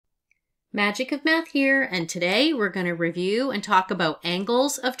Magic of Math here, and today we're going to review and talk about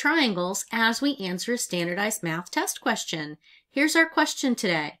angles of triangles as we answer a standardized math test question. Here's our question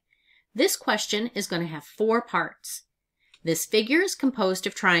today. This question is going to have 4 parts. This figure is composed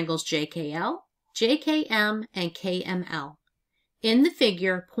of triangles JKL, JKM, and KML. In the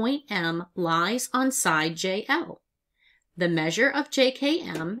figure, point M lies on side JL. The measure of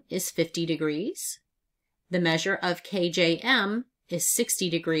JKM is 50 degrees. The measure of KJM is 60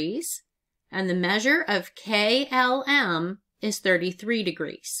 degrees. And the measure of KLM is 33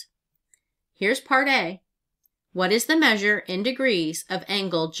 degrees. Here's part A. What is the measure in degrees of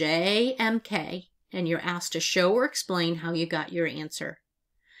angle JMK? And you're asked to show or explain how you got your answer.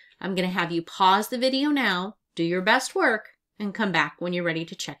 I'm going to have you pause the video now, do your best work, and come back when you're ready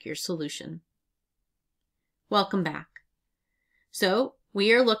to check your solution. Welcome back. So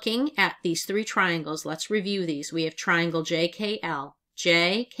we are looking at these 3 triangles. Let's review these. We have triangle JKL.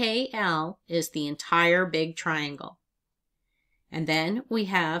 JKL is the entire big triangle. And then we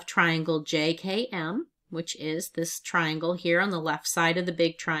have triangle JKM, which is this triangle here on the left side of the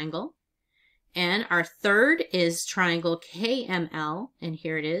big triangle. And our third is triangle KML, and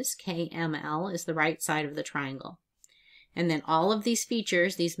here it is. KML is the right side of the triangle. And then all of these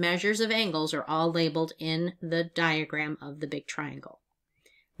features, these measures of angles, are all labeled in the diagram of the big triangle.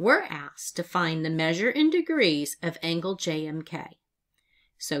 We're asked to find the measure in degrees of angle JMK.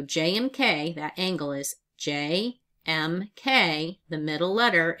 So JMK, that angle is JMK, the middle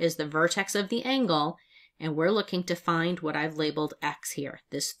letter is the vertex of the angle, and we're looking to find what I've labeled X here,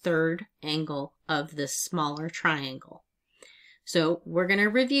 this third angle of this smaller triangle. So we're going to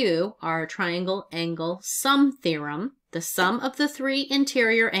review our Triangle Angle Sum Theorem. The sum of the 3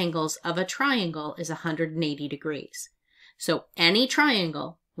 interior angles of a triangle is 180 degrees. So any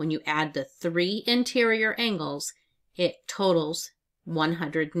triangle, when you add the 3 interior angles, it totals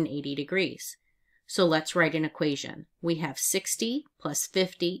 180 degrees. So let's write an equation. We have 60 plus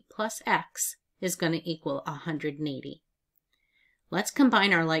 50 plus x is going to equal 180. Let's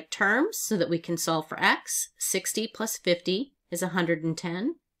combine our like terms so that we can solve for x. 60 plus 50 is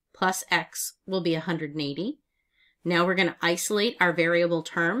 110, plus x will be 180. Now we're going to isolate our variable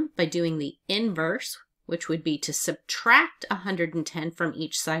term by doing the inverse, which would be to subtract 110 from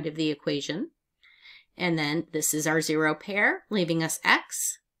each side of the equation. And then this is our 0 pair, leaving us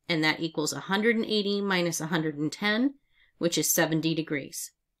x, and that equals 180 minus 110, which is 70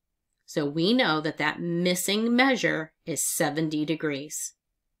 degrees. So we know that that missing measure is 70 degrees.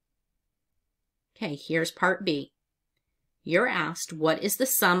 Okay, here's part B. You're asked what is the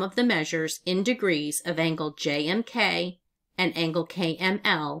sum of the measures in degrees of angle JMK and angle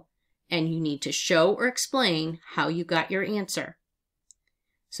KML, and you need to show or explain how you got your answer.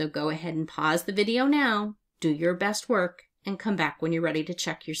 So go ahead and pause the video now, do your best work, and come back when you're ready to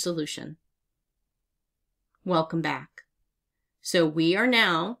check your solution. Welcome back. So we are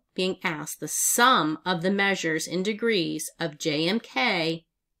now being asked the sum of the measures in degrees of JMK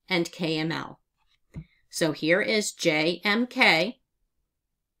and KML. So here is JMK,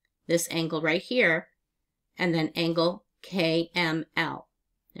 this angle right here, and then angle KML.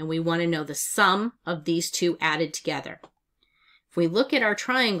 And we want to know the sum of these 2 added together. If we look at our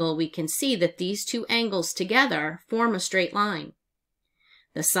triangle, we can see that these 2 angles together form a straight line.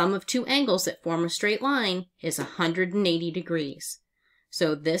 The sum of 2 angles that form a straight line is 180 degrees.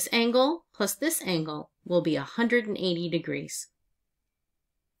 So this angle plus this angle will be 180 degrees.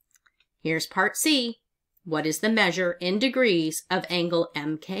 Here's part C. What is the measure in degrees of angle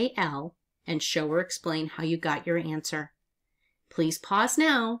MKL? And show or explain how you got your answer. Please pause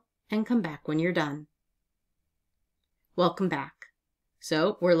now and come back when you're done. Welcome back.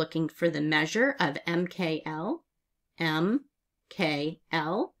 So we're looking for the measure of MKL,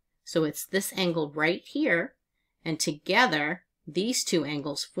 MKL. So it's this angle right here, and together these 2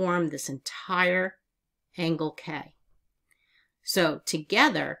 angles form this entire angle K. So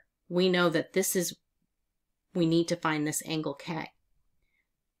together we know that we need to find this angle K.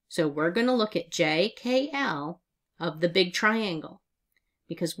 So we're going to look at JKL of the big triangle,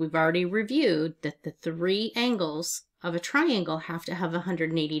 because we've already reviewed that the 3 angles of a triangle have to have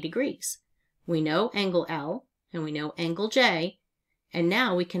 180 degrees. We know angle L and we know angle J, and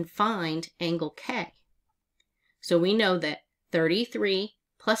now we can find angle K. So we know that 33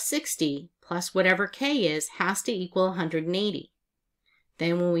 plus 60 plus whatever K is has to equal 180.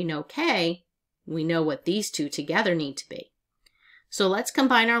 Then when we know K, we know what these 2 together need to be. So let's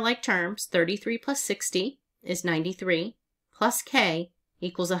combine our like terms. 33 plus 60 is 93, plus K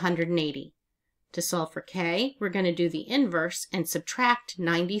equals 180. To solve for K, we're going to do the inverse and subtract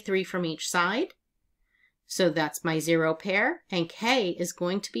 93 from each side. So that's my 0 pair, and K is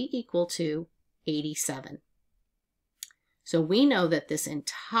going to be equal to 87. So we know that this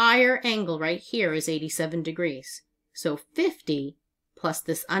entire angle right here is 87 degrees. So 50 plus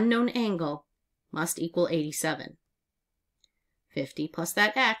this unknown angle must equal 87. 50 plus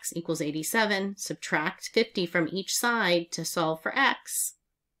that x equals 87. Subtract 50 from each side to solve for x.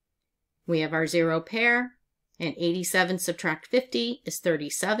 We have our 0 pair, and 87 subtract 50 is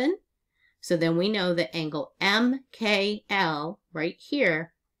 37. So then we know that angle MKL right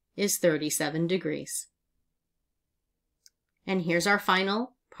here is 37 degrees. And here's our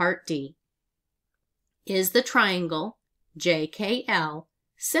final part D. Is the triangle JKL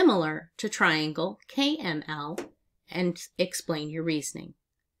similar to triangle KML? And explain your reasoning.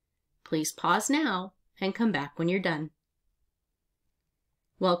 Please pause now and come back when you're done.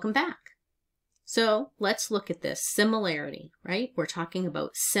 Welcome back. So let's look at this similarity, right? We're talking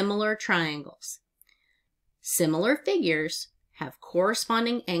about similar triangles. Similar figures have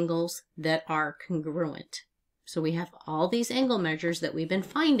corresponding angles that are congruent. So we have all these angle measures that we've been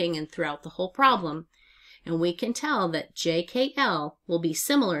finding and throughout the whole problem, and we can tell that JKL will be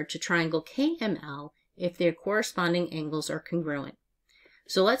similar to triangle KML if their corresponding angles are congruent.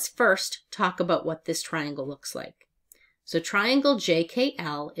 So let's first talk about what this triangle looks like. So triangle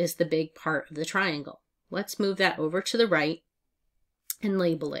JKL is the big part of the triangle. Let's move that over to the right and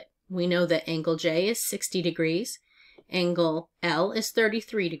label it. We know that angle J is 60 degrees, angle L is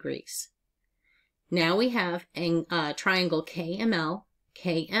 33 degrees. Now we have triangle KML.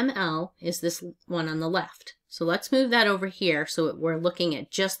 KML is this one on the left. So let's move that over here so we're looking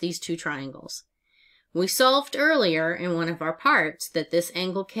at just these two triangles. We solved earlier in one of our parts that this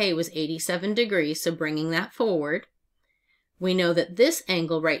angle K was 87 degrees, so bringing that forward. We know that this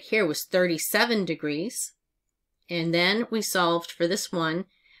angle right here was 37 degrees. And then we solved for this one.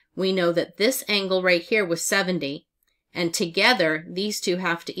 We know that this angle right here was 70. And together, these two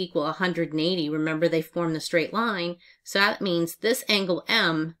have to equal 180. Remember, they form the straight line. So that means this angle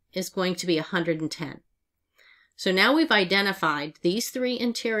M is going to be 110. So now we've identified these three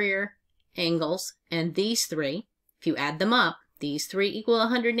interior angles and these three. If you add them up, these three equal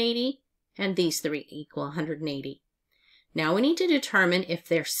 180 and these three equal 180. Now we need to determine if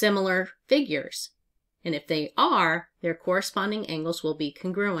they're similar figures. And if they are, their corresponding angles will be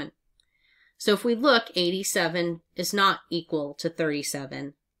congruent. So if we look, 87 is not equal to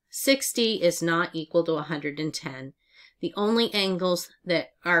 37. 60 is not equal to 110. The only angles that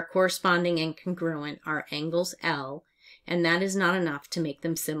are corresponding and congruent are angles L, and that is not enough to make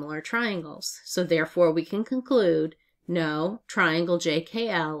them similar triangles. So therefore we can conclude, no, triangle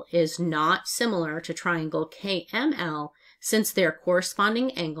JKL is not similar to triangle KML since their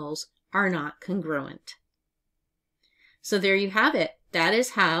corresponding angles are not congruent. So there you have it. That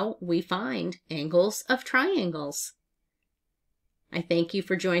is how we find angles of triangles. I thank you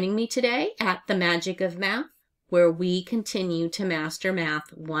for joining me today at The Magic of Math, where we continue to master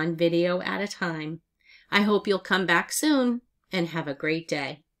math one video at a time. I hope you'll come back soon and have a great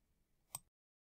day.